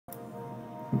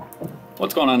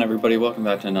What's going on, everybody? Welcome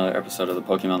back to another episode of the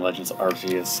Pokemon Legends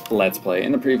Arceus Let's Play.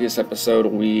 In the previous episode,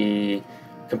 we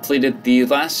completed the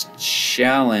last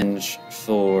challenge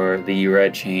for the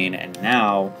red chain, and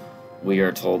now we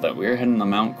are told that we're heading to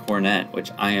Mount Coronet,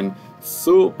 which I am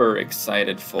super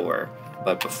excited for.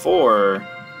 But before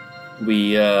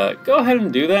we go ahead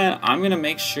and do that, I'm going to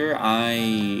make sure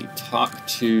I talk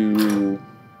to...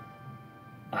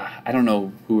 I don't know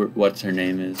what her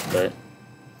name is, but...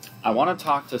 I want to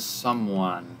talk to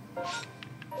someone.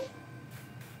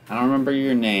 I don't remember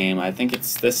your name. I think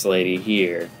it's this lady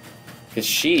here. Because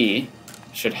she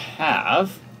should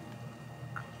have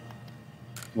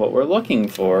what we're looking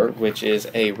for, which is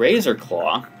a Razor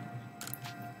Claw.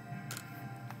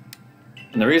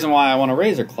 And the reason why I want a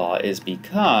Razor Claw is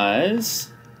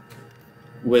because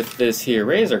with this here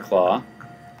Razor Claw,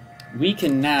 we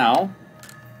can now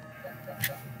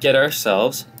get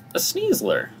ourselves a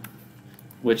Sneasler,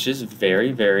 which is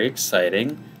very, very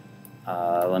exciting.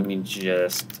 Let me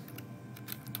just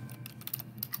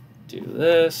do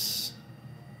this.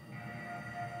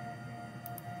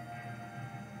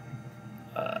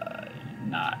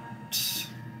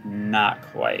 Not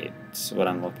quite what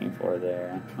I'm looking for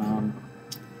there.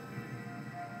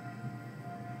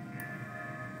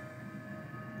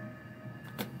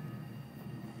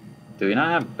 Do we not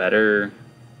have better?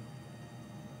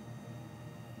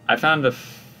 I found a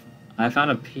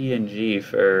PNG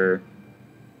for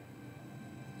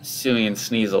Suey and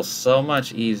Sneasel so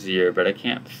much easier, but I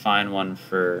can't find one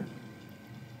for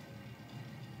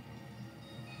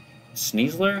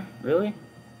Sneasler? Really?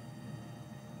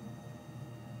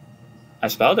 I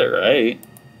spelled it right.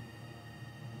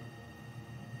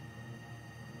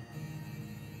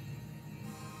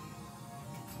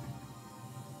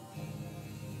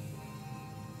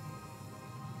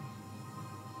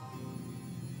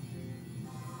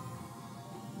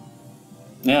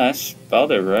 Yeah, I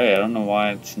spelled it right. I don't know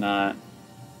why it's not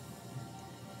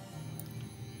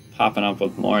popping up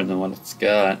with more than what it's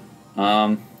got.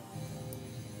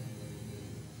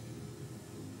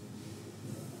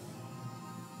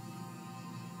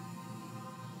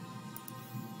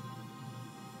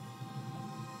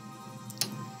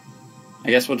 I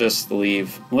guess we'll just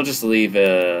leave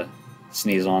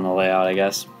Sneasel on the layout, I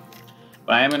guess.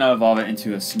 But I am gonna evolve it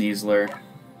into a Sneasler.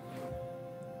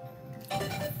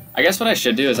 I guess what I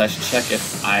should do is I should check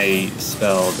if I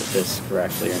spelled this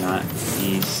correctly or not.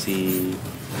 E-C...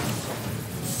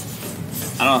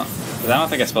 I don't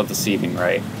think I spelled deceiving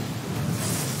right.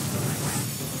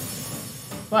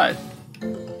 But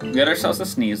we got ourselves a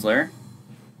Sneasler.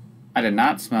 I did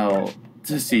not spell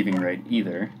deceiving right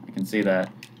either. I can see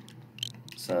that.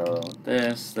 So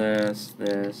this.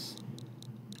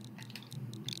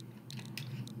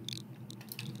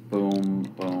 Boom,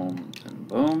 boom, and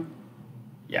boom.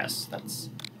 Yes, that's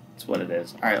what it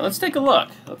is. Alright, let's take a look.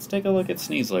 Let's take a look at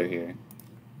Sneasler here.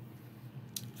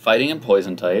 Fighting and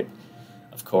Poison type,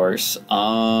 of course.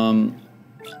 Can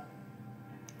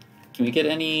we get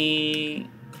any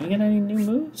new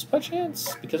moves by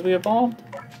chance? Because we evolved?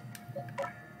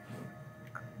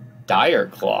 Dire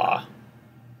Claw.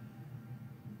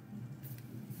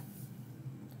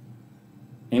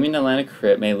 Aiming to land a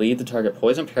crit may leave the target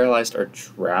poison, paralyzed, or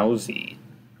drowsy.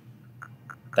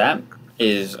 That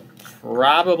is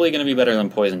probably going to be better than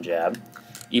Poison Jab.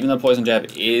 Even though Poison Jab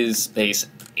is base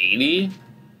 80,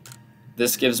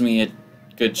 this gives me a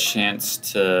good chance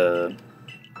to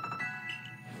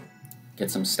get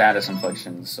some status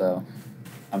inflictions, so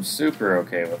I'm super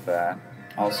okay with that.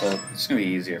 Also, it's going to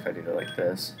be easier if I do it like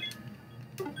this.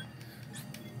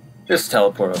 Just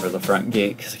teleport over the front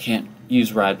gate, because I can't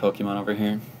use ride Pokemon over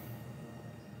here.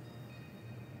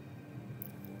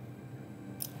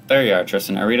 There you are,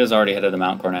 Tristan. Arita's already headed to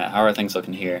Mount Coronet. How are things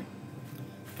looking here?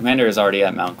 Commander is already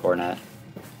at Mount Coronet.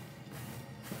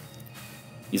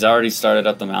 He's already started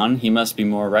up the mountain. He must be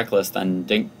more reckless than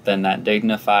that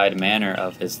dignified manner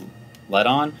of his let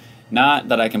on. Not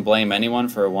that I can blame anyone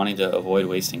for wanting to avoid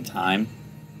wasting time.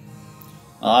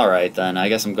 Well, alright then. I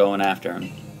guess I'm going after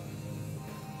him.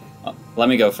 Let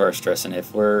me go first, Tristan.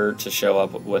 If we're to show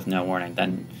up with no warning,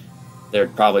 then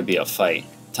there'd probably be a fight.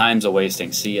 Time's a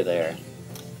wasting. See you there.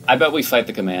 I bet we fight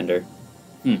the commander.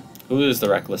 Who is the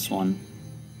reckless one?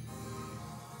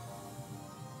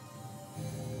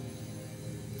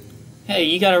 Hey,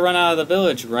 you gotta run out of the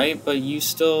village, right? But you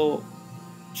still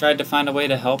tried to find a way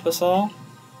to help us all?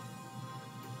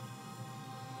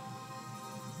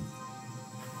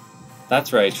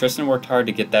 That's right, Tristan worked hard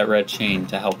to get that red chain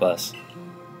to help us.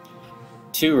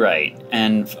 Too right,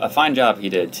 and a fine job he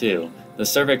did, too. The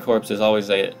Survey Corps is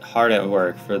always hard at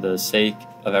work for the sake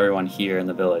of everyone here in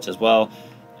the village, as well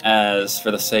as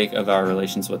for the sake of our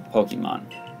relations with Pokemon.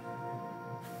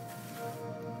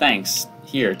 Thanks.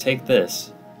 Here, take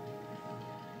this.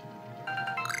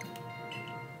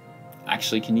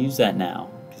 Actually, can use that now,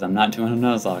 because I'm not doing a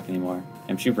Nuzlocke anymore.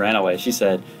 And she ran away. She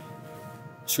said,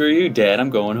 "Screw you, Dad, I'm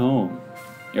going home."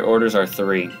 Your orders are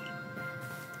 3.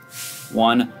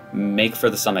 1. Make for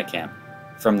the summit camp.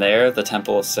 From there, the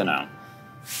Temple of Sinnoh.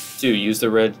 2. Use the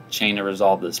red chain to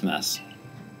resolve this mess.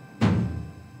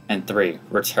 And 3.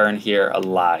 Return here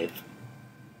alive.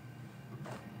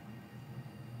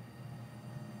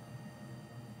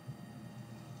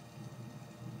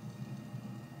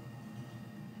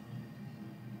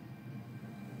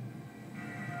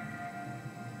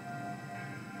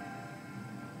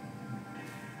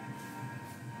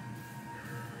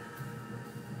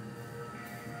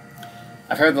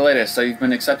 I've heard the latest, so you've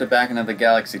been accepted back into the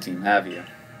Galaxy team, have you?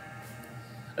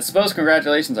 I suppose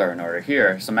congratulations are in order.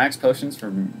 Here, some max potions for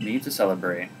me to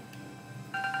celebrate.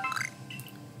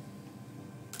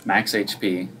 Max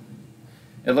HP.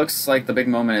 It looks like the big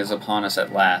moment is upon us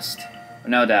at last.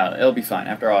 But no doubt, it'll be fine.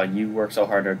 After all, you worked so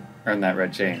hard to earn that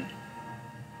red chain.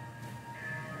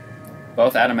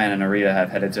 Both Adamant and Arita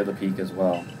have headed to the peak as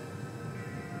well.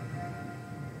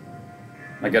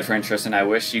 My good friend Tristan, I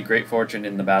wish you great fortune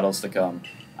in the battles to come.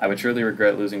 I would truly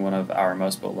regret losing one of our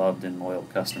most beloved and loyal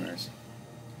customers.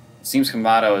 It seems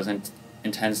KAMADO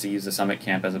intends to use the summit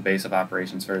camp as a base of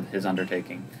operations for his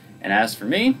undertaking. And as for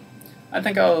me, I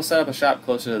think I'll set up a shop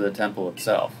closer to the temple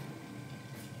itself.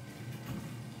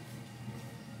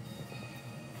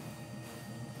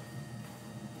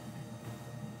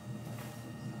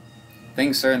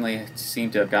 Things certainly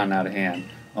seem to have gotten out of hand.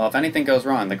 Well, if anything goes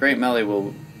wrong, the Great Melee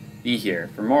will be here,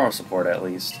 for moral support at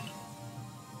least.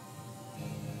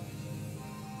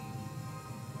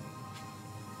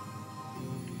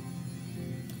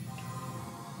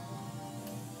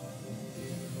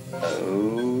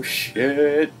 Oh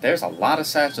shit, there's a lot of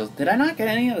satchels. Did I not get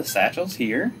any of the satchels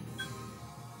here?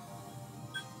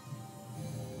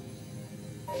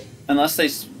 Unless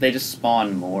they just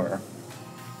spawn more.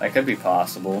 That could be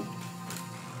possible.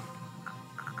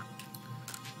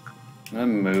 I'm gonna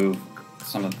move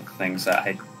some of the things that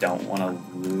I don't want to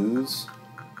lose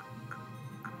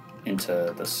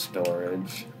into the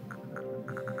storage.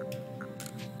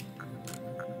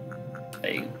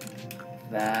 Like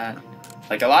that.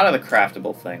 Like a lot of the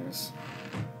craftable things.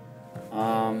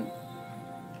 Hold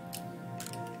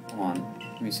on.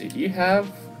 Let me see. Do you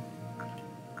have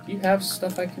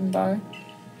stuff I can buy?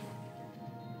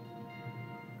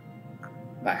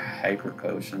 Buy hyper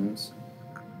potions.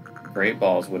 Great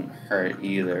balls wouldn't hurt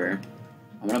either.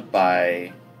 I'm gonna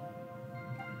buy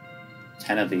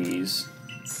 10 of these,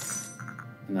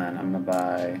 and then I'm gonna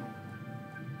buy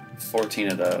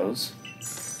 14 of those.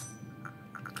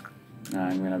 Now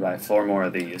I'm gonna buy 4 more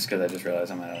of these because I just realized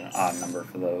I'm at an odd number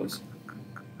for those.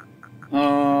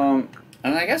 And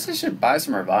I guess I should buy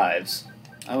some revives.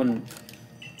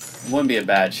 Wouldn't be a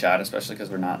bad shot, especially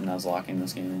because we're not Nuzlocking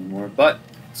this game anymore. But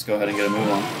let's go ahead and get a move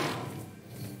on.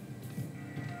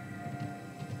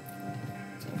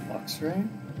 Right?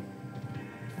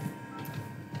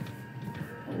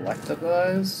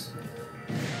 Electabuzz.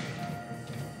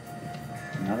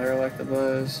 Another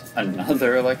Electabuzz.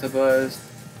 Another Electabuzz.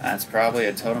 That's probably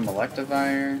a Totem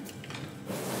Electivire.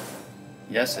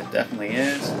 Yes, it definitely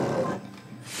is.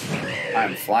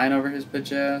 I'm flying over his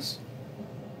bitch ass.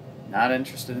 Not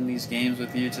interested in these games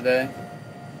with you today.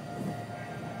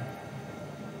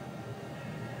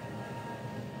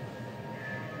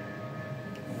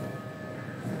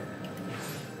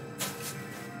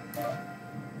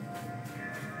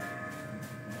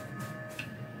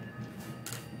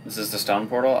 This is the stone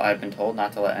portal. I've been told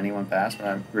not to let anyone pass, but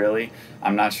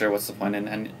I'm not sure what's the point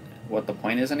and what the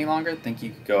point is any longer. Think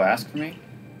you could go ask for me?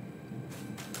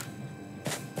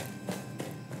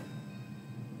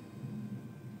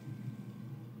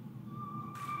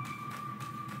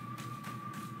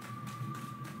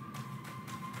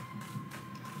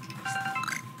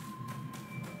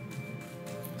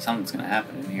 Something's gonna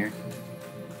happen in here.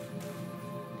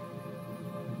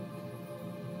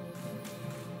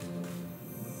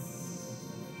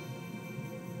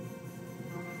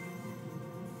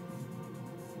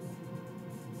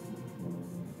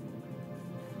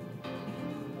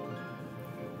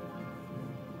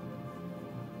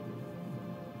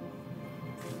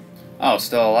 Oh,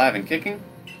 still alive and kicking?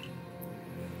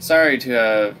 Sorry to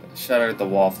have shuttered the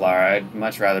wallflower. I'd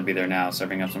much rather be there now,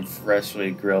 serving up some freshly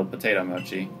grilled potato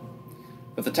mochi.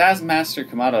 But the Taskmaster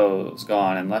KAMADO's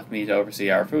gone and left me to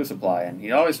oversee our food supply, and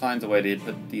he always finds a way to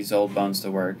put these old bones to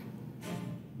work.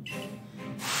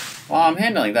 While I'm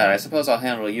handling that, I suppose I'll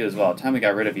handle you as well. Time we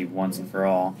got rid of you once and for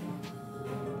all.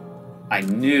 I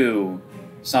knew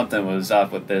something was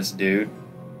up with this dude.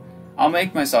 I'll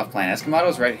make myself plain. As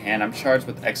Kamado's right hand, I'm charged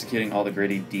with executing all the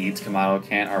gritty deeds Kamado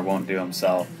can't or won't do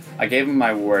himself. I gave him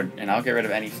my word, and I'll get rid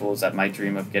of any fools that might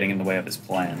dream of getting in the way of his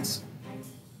plans.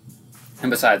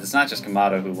 And besides, it's not just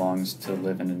Kamado who longs to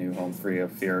live in a new home free of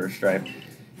fear or strife.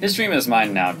 His dream is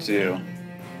mine now, too.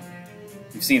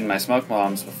 You've seen my smoke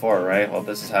bombs before, right? Well,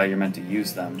 this is how you're meant to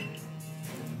use them.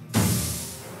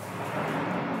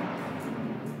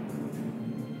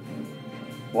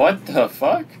 What the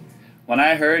fuck? When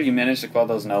I heard you managed to quell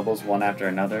those nobles one after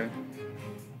another,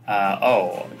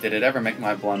 oh, did it ever make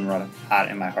my blood run hot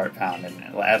and my heart pound? And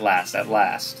at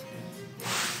last.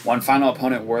 One final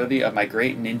opponent worthy of my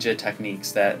great ninja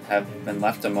techniques that have been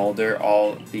left to molder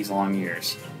all these long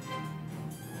years.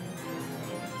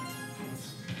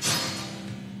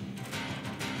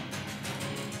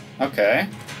 Okay.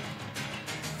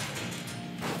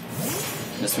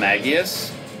 Miss Magius?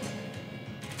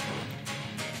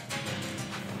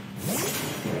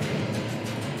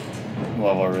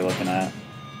 What level are we looking at?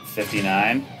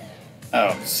 59?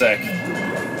 Oh, sick.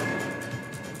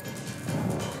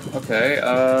 Okay,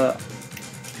 I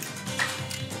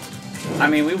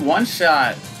mean, we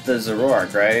one-shot the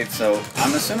Zoroark, right? So,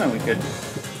 I'm assuming we could...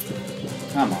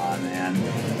 Come on, man.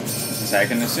 I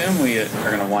can assume we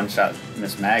are gonna one-shot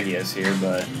Miss Magius here,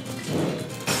 but...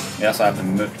 We also have to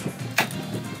move...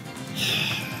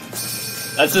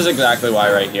 This is exactly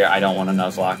why right here I don't want to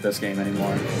Nuzlocke this game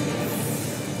anymore.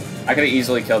 I could have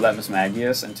easily killed that Miss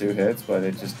Magius in 2 hits, but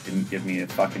it just didn't give me a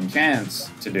fucking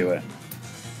chance to do it.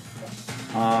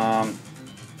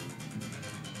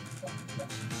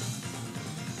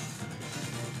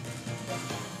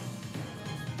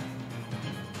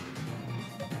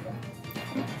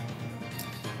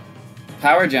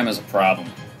 Power Gem is a problem.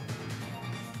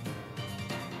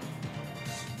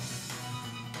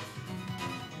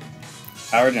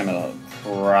 Power Gem is a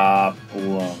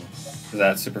problem.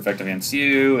 That's super effective against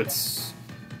you. It's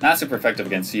not super effective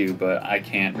against you, but I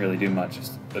can't really do much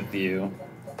with you.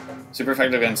 Super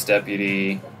effective against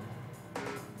Deputy.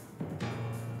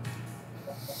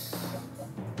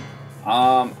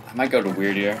 I might go to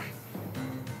Weird Ear.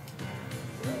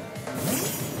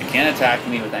 You can't attack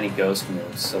me with any ghost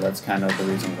moves, so that's kind of the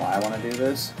reason why I want to do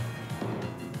this.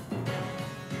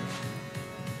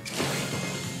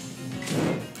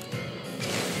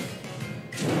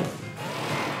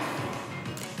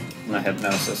 My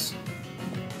Hypnosis.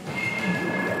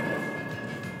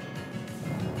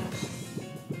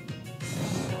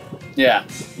 Yeah,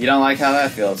 you don't like how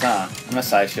that feels, huh? I'm gonna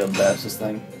Side Shield bash this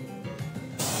thing.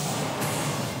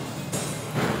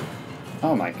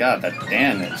 Oh my god, that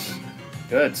damage.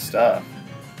 Good stuff.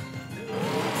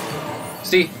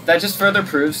 See, that just further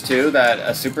proves, too, that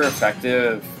a super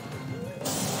effective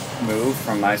move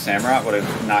from my Samurott would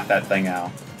have knocked that thing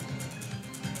out.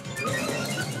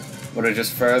 Would have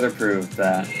just further proved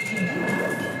that.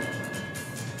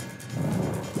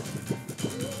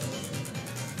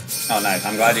 Oh, nice.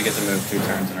 I'm glad you get to move 2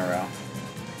 turns in a row.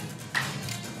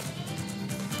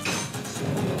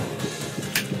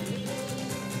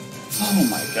 Oh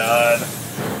my god.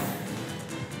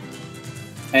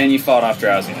 And you fought off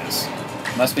drowsiness.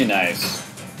 Must be nice.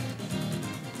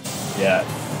 Yeah.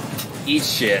 Eat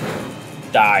shit.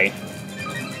 Die.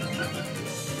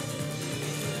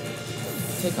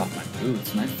 Take off my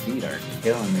boots. My feet are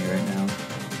killing me right now.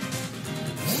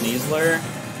 Sneasler?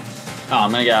 Oh,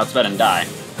 I'm gonna get out of bed and die.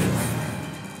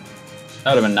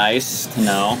 That would have been nice to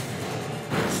know.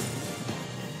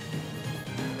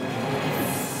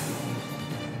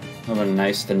 Would have been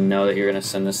nice to know that you're gonna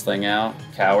send this thing out,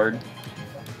 coward.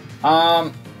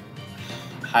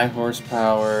 High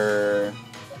horsepower.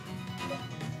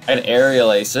 I'd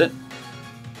aerial ace it.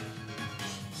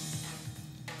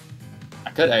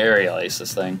 I could aerial ace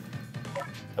this thing.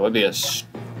 That would be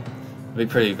would be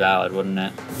pretty valid, wouldn't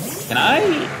it? Can I?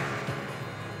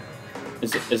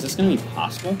 Is this gonna be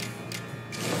possible?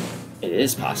 It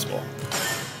is possible.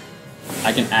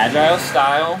 I can agile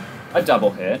style a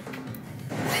double hit.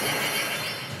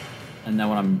 And then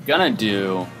what I'm gonna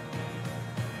do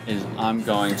is I'm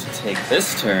going to take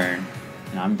this turn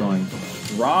and I'm going to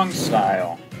strong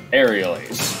style aerial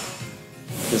ace.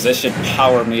 Because this should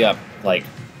power me up like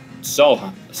so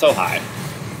high.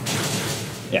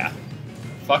 Yeah.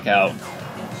 Fuck out.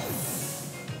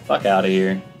 Fuck out of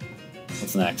here.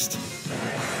 What's next?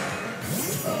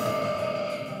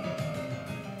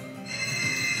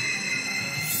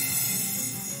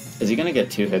 Is he gonna get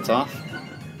 2 hits off?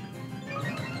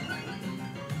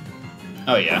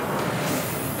 Oh yeah.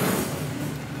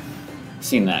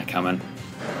 Seen that coming.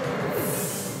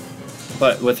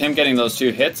 But with him getting those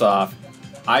 2 hits off,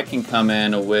 I can come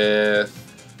in with...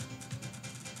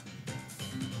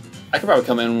 I could probably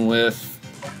come in with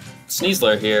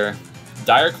Sneasler here.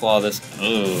 Dire Claw this...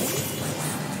 Ooh.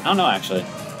 I don't know, actually.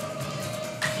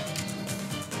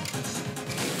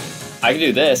 I can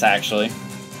do this, actually.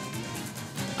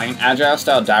 I can Agile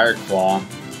Style Dire Claw.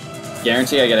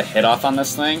 Guarantee I get a hit off on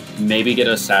this thing. Maybe get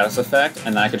a status effect,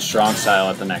 and then I could Strong Style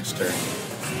at the next turn.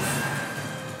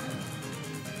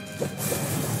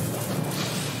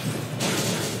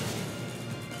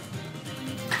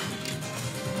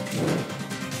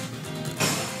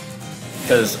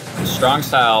 Because Strong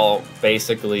Style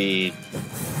basically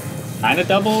kind of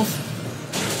doubles,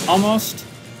 almost.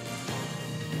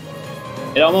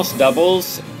 It almost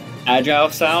doubles Agile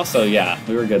Style, so yeah,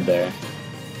 we were good there.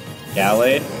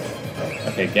 Gallade.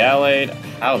 Okay, Gallade.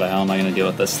 How the hell am I going to deal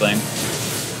with this thing?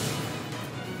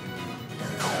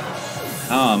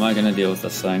 How am I going to deal with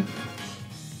this thing?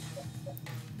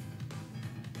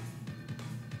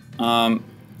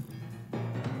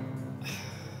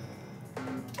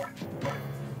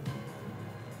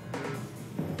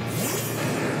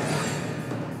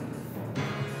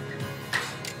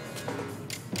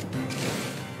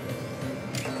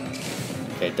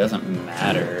 Okay, it doesn't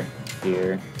matter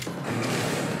here.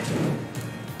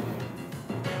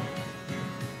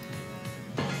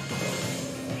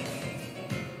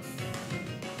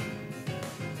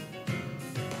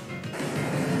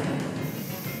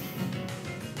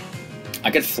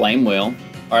 I could Flame Wheel,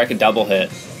 or I could double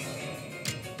hit.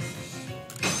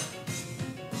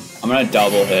 I'm gonna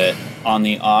double hit on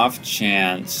the off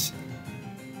chance.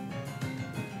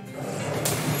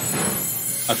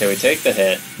 Okay, we take the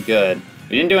hit. Good.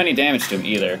 We didn't do any damage to him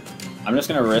either. I'm just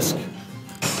gonna risk.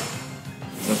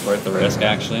 Is this worth the risk,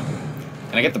 actually?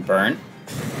 Can I get the burn?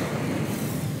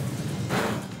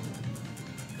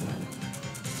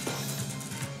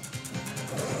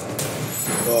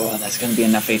 Oh, that's gonna be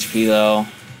enough HP though.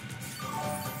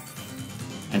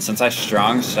 And since I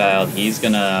Strong Styled, he's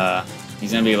gonna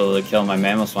be able to kill my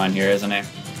Mamoswine here, isn't he?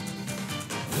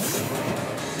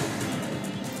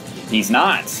 He's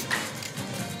not.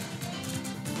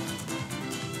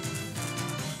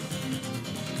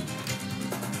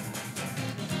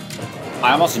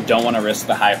 I almost don't want to risk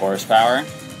the high horsepower.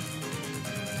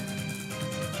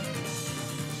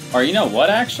 Or you know what,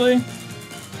 actually?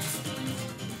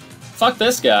 Fuck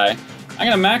this guy. I'm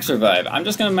gonna Max Revive. I'm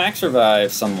just gonna Max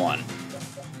Revive someone.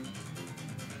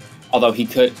 Although he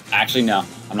could... Actually, no.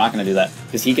 I'm not gonna do that.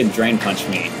 Because he can Drain Punch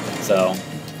me. So...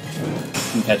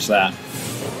 you can catch that.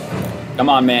 Come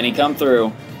on, Manny. Come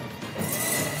through.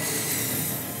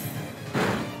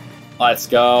 Let's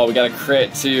go. We got a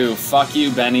crit, too. Fuck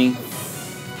you, BENI.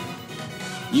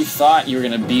 You thought you were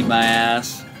gonna beat my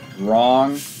ass.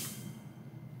 Wrong.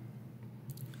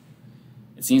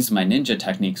 It seems my ninja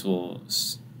techniques will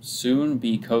soon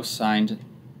be consigned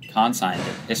to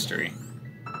history.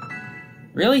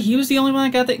 Really? He was the only one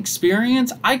that got the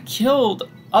experience? I killed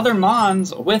other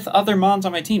Mons with other Mons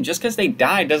on my team. Just because they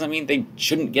died doesn't mean they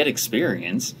shouldn't get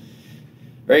experience.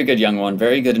 Very good, young one.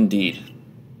 Very good indeed.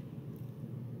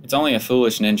 It's only a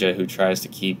foolish ninja who tries to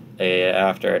keep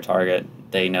after a target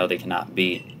they know they cannot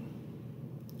beat.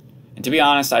 And to be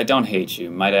honest, I don't hate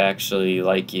you. Might actually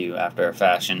like you after a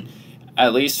fashion.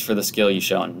 At least for the skill you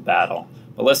show in battle.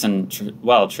 But listen,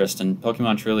 well, Tristan,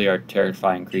 Pokemon truly are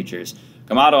terrifying creatures.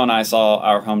 KAMADO and I saw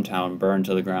our hometown burned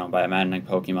to the ground by a maddening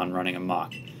Pokemon running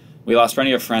amok. We lost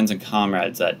plenty of friends and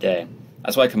comrades that day.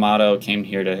 That's why KAMADO came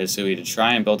here to Hisui to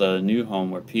try and build a new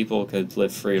home where people could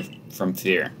live free from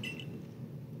fear.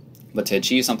 But to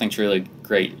achieve something truly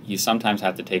great, you sometimes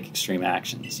have to take extreme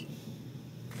actions.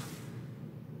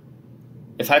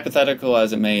 If hypothetical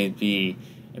as it may be,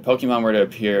 if Pokemon were to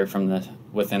appear from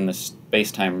within the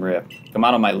space-time rift,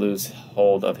 KAMADO might lose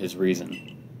hold of his reason.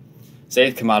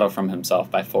 Save KAMADO from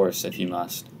himself by force if you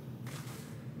must.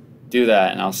 Do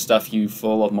that, and I'll stuff you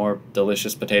full of more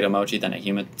delicious potato mochi than a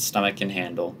human stomach can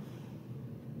handle.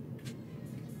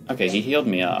 Okay, he healed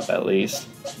me up, at least.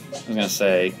 I was gonna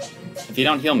say, if you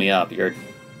don't heal me up, you're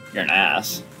an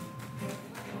ass.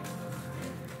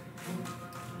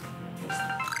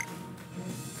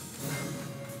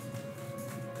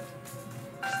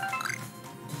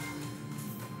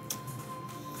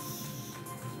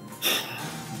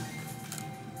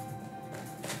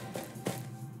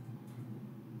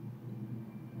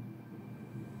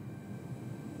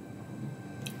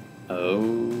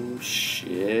 Oh,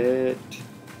 shit.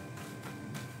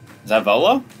 Is that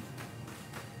Volo?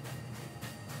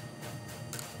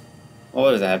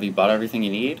 What is that? Have you bought everything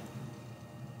you need?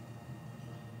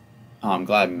 Oh, I'm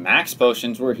glad Max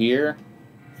Potions were here.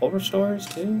 Full restores,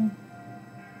 too?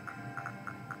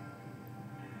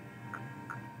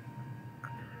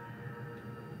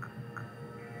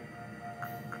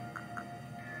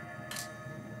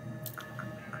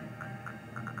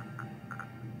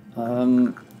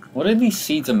 What did these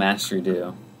Seeds of Mastery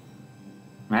do?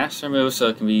 Master move, so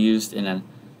it can be used in an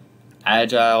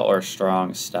agile or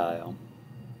strong style.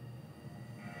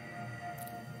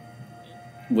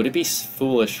 Would it be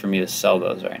foolish for me to sell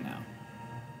those right now?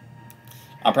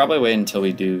 I'll probably wait until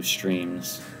we do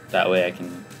streams. That way I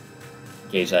can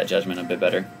gauge that judgment a bit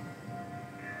better.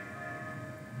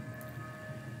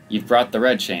 You've brought the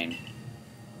red chain.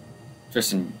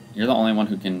 Tristan, you're the only one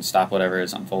who can stop whatever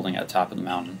is unfolding at the top of the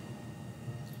mountain.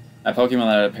 That Pokemon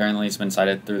that apparently has been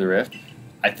sighted through the rift,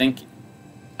 I think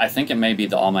it may be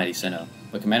the Almighty Sinnoh,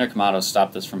 but Commander KAMADO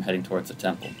stopped us from heading towards the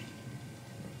temple.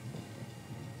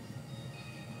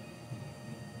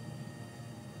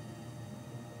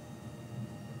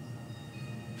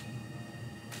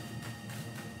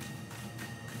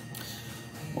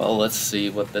 Well, let's see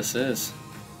what this is.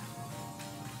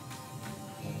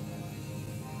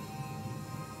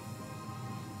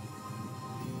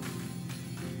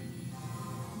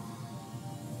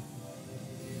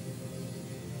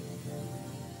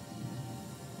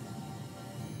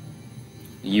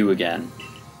 You again.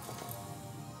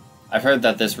 I've heard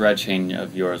that this red chain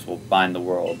of yours will bind the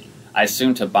world. I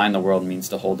assume to bind the world means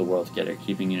to hold the world together,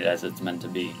 keeping it as it's meant to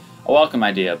be. A welcome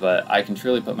idea, but I can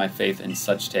truly put my faith in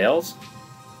such tales?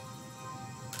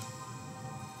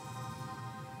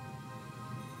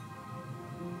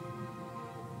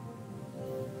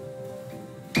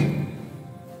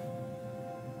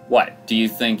 What, do you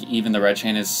think even the red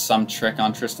chain is some trick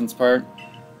on Tristan's part?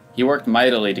 He worked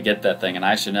mightily to get that thing, and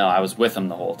I should know I was with him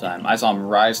the whole time. I saw him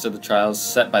rise to the trials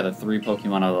set by the 3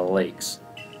 Pokemon of the lakes.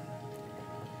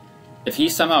 If he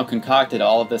somehow concocted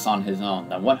all of this on his own,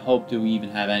 then what hope do we even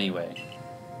have anyway?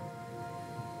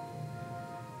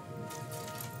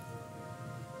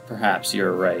 Perhaps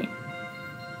you're right.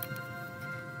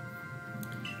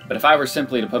 But if I were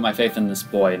simply to put my faith in this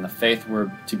boy, and the faith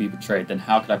were to be betrayed, then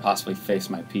how could I possibly face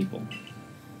my people?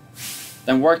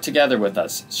 Then work together with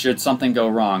us. Should something go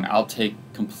wrong, I'll take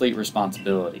complete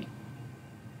responsibility.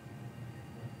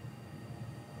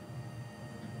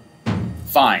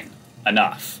 Fine.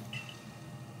 Enough.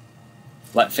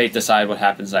 Let fate decide what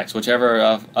happens next. Whichever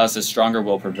of us is stronger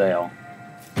will prevail.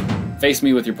 Face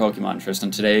me with your Pokemon, Tristan.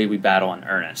 Today we battle in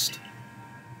earnest.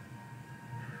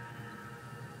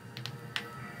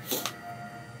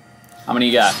 How many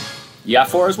you got? You got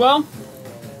 4 as well?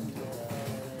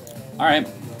 Alright.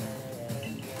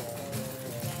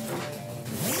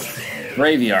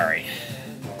 Braviary.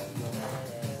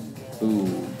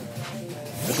 Ooh.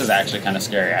 This is actually kind of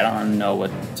scary. I don't know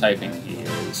what typing he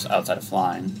is outside of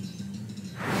flying.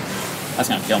 That's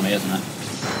gonna kill me, isn't it?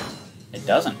 It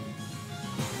doesn't.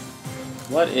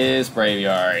 What is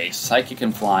Braviary? Psychic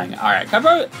and flying. Alright,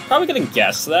 I'm probably gonna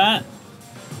guess that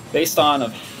based on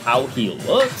of how he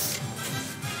looks.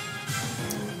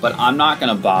 But I'm not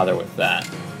gonna bother with that.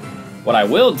 What I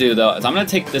will do though is I'm gonna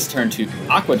take this turn to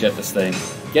Aqua Jet this thing,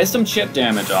 get some chip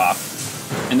damage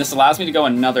off, and this allows me to go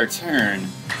another turn.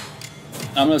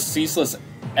 I'm gonna Ceaseless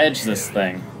Edge this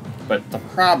thing. But the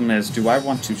problem is, do I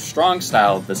want to Strong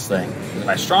Style this thing? If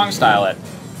I Strong Style it,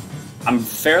 I'm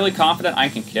fairly confident I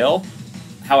can kill.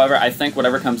 However, I think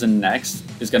whatever comes in next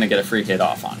is gonna get a free hit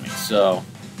off on me, so...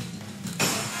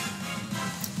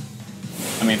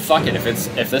 I mean, fuck it,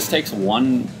 if this takes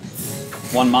one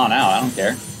mon out, I don't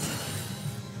care.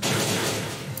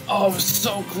 Oh,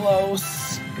 so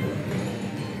close!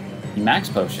 Max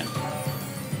Potion.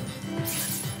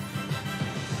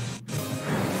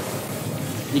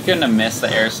 He couldn't have missed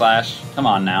the Air Slash. Come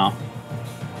on now.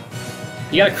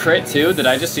 He got a crit too? Did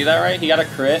I just see that right? He got a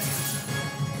crit?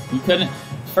 You couldn't...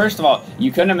 First of all,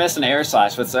 you couldn't have missed an Air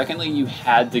Slash, but secondly, you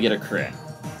had to get a crit.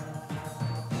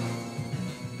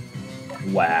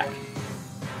 Whack.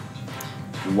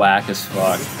 Whack as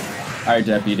fuck. Alright,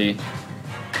 Deputy.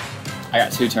 I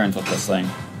got 2 turns with this thing.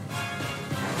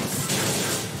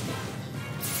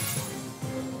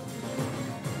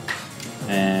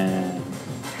 And...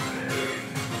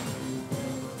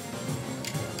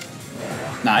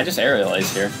 Nah, I just Aerial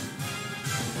Ace here.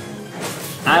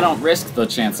 I don't risk the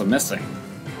chance of missing.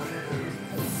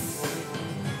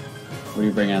 What do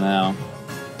you bring in now?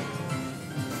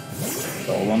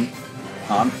 Golem?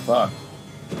 Oh, I'm fucked.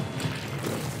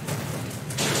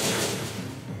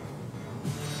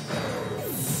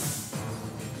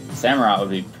 Samurott would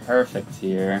be perfect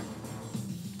here.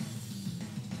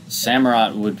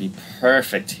 Samurott would be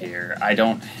perfect here. I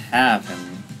don't have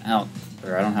him out,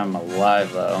 or I don't have him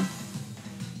alive though.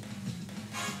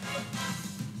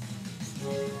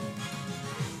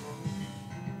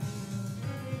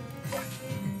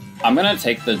 I'm gonna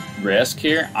take the risk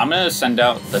here. I'm gonna send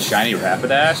out the shiny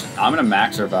Rapidash. I'm gonna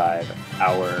max revive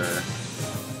our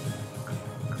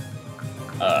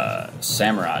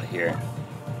Samurott here.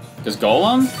 Because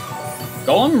Golem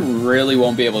really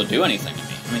won't be able to do anything to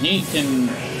me. I mean, he can...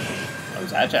 Oh,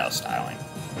 he's agile styling.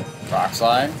 Rock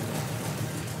Slide.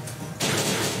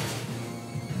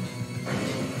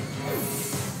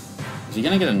 Is he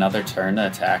gonna get another turn to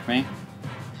attack me?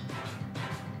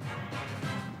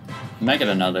 He might get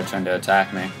another turn to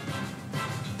attack me.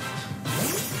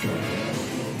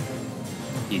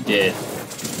 He did.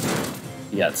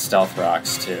 He got Stealth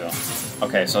Rocks, too.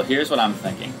 Okay, so here's what I'm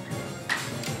thinking.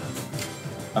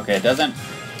 Okay, it doesn't...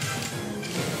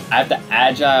 I have to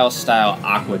Agile style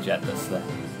Aqua Jet this thing.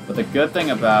 But the good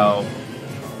thing about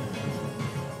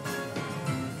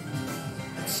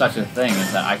such a thing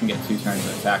is that I can get 2 turns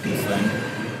to attack this thing.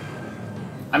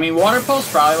 I mean, Water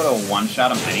Pulse probably would have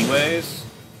one-shot him anyways.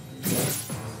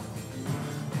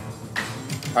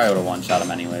 Probably would have one-shot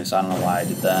him anyways, so I don't know why I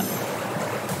did that.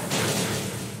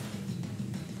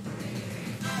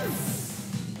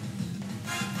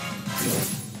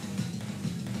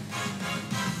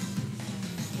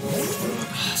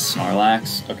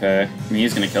 Snorlax? Okay. I mean,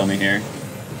 he's gonna kill me here.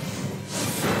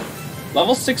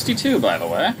 Level 62, by the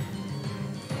way.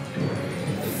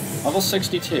 Level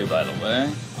 62, by the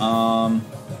way. Oh,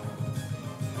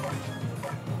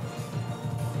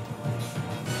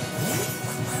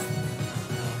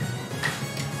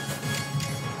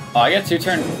 I get 2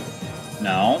 turns.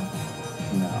 No.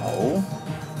 No.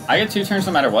 I get 2 turns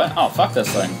no matter what? Oh, fuck this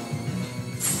thing.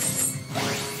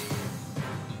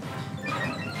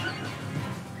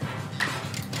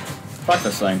 Fuck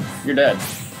this thing. You're dead.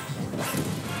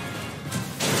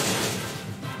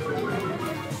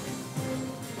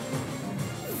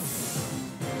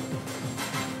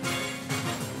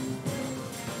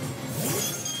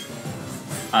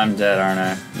 I'm dead, aren't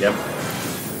I? Yep.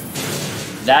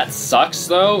 That sucks,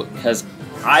 though, because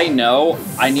I know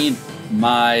I need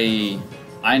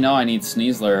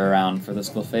Sneasler around for this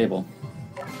Clefable.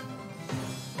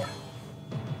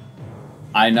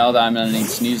 I know that I'm gonna need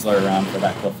Sneasler around for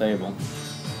that Clefable.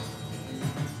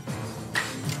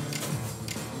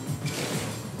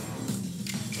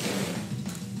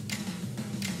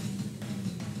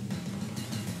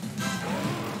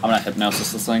 I'm gonna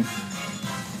Hypnosis this thing.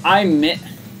 Oh my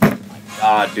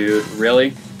god, dude,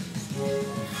 really?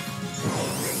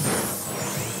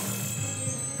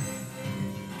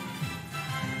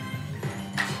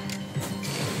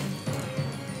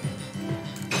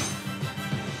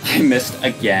 I missed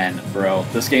again, bro.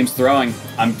 This game's throwing.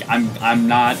 I'm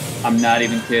not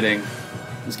even kidding.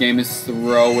 This game is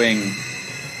throwing.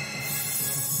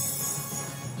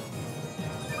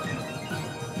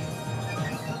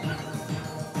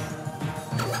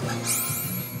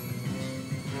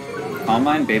 Calm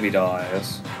Mind Baby Doll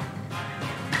is.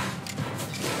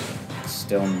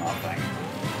 Still nothing.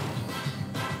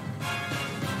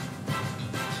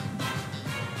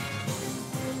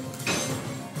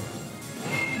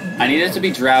 I need it to be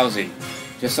drowsy,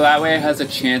 just so that way it has a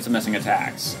chance of missing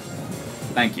attacks.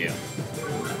 Thank you.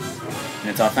 And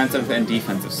its offensive and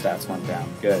defensive stats went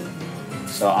down. Good.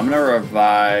 So I'm gonna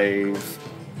revive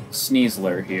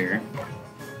Sneasler here.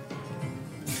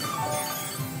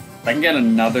 If I can get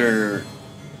another...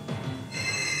 I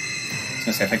was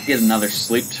gonna say, if I could get another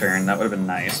sleep turn, that would have been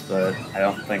nice, but I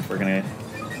don't think we're gonna...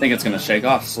 I think it's gonna shake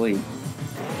off sleep.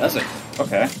 Does it?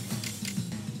 Okay.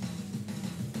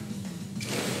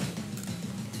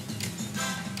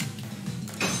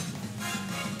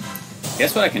 I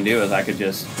guess what I can do is I could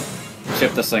just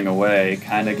chip this thing away,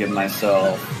 kind of give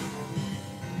myself...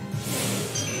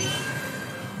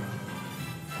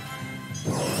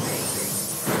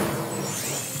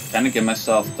 kind of give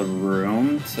myself the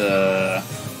room to...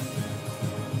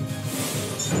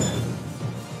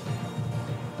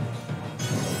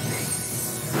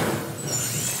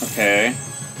 Okay.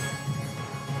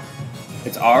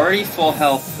 It's already full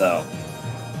health, though.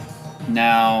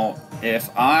 Now, if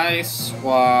I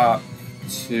swap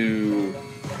to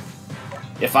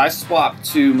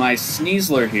my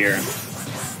Sneasler here,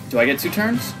 do I get 2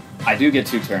 turns? I do get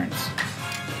 2 turns.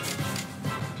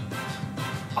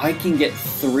 I can get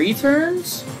 3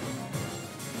 turns?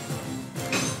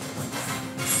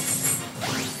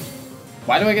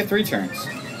 Why do I get 3 turns?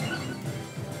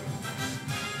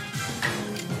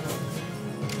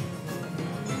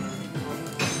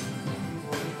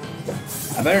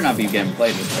 I better not be getting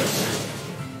played with this.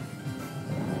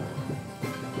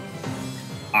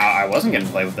 I wasn't getting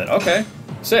played with it. Okay.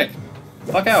 Sick.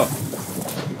 Fuck out.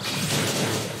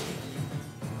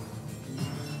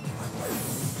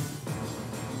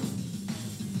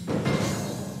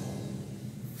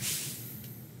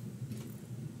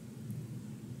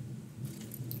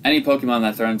 Any Pokemon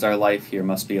that threatens our life here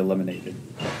must be eliminated.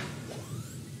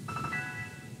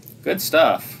 Good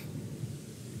stuff.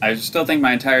 I still think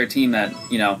my entire team that,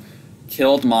 you know,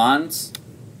 killed Mons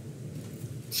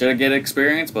should get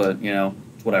experience, but, you know,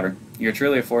 whatever. You're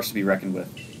truly a force to be reckoned with.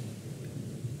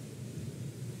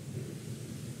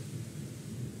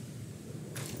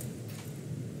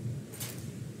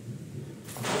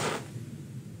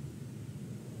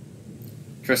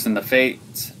 Tristan, the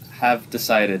fates have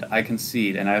decided. I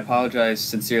concede, and I apologize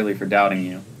sincerely for doubting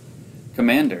you.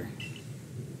 Commander,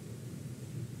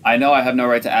 I know I have no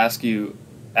right to ask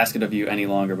it of you any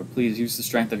longer, but please use the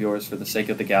strength of yours for the sake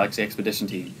of the Galaxy Expedition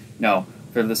Team. No,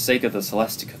 for the sake of the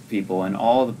Celestica people and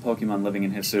all the Pokemon living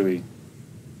in Hisui.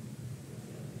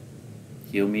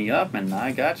 Heal me up, and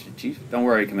I got you, Chief. Don't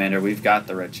worry, Commander, we've got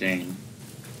the red chain.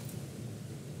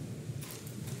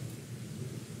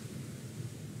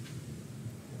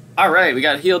 Alright, we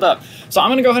got healed up. So I'm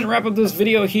going to go ahead and wrap up this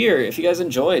video here. If you guys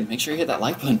enjoyed, make sure you hit that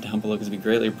like button down below because it'd be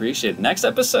greatly appreciated. Next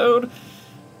episode,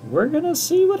 we're going to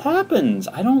see what happens.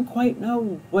 I don't quite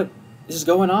know what is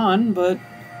going on, but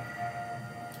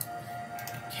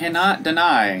cannot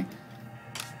deny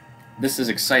this is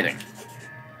exciting.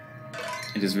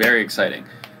 It is very exciting.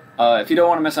 If you don't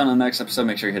want to miss out on the next episode,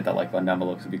 make sure you hit that like button down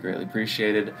below because it'd be greatly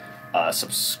appreciated.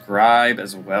 Subscribe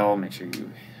as well. Make sure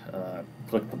you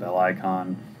click the bell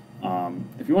icon.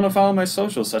 If you want to follow my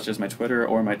socials, such as my Twitter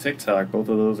or my TikTok, both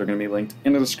of those are going to be linked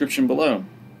in the description below.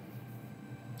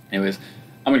 Anyways,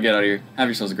 I'm going to get out of here. Have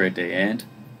yourselves a great day, and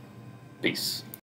peace.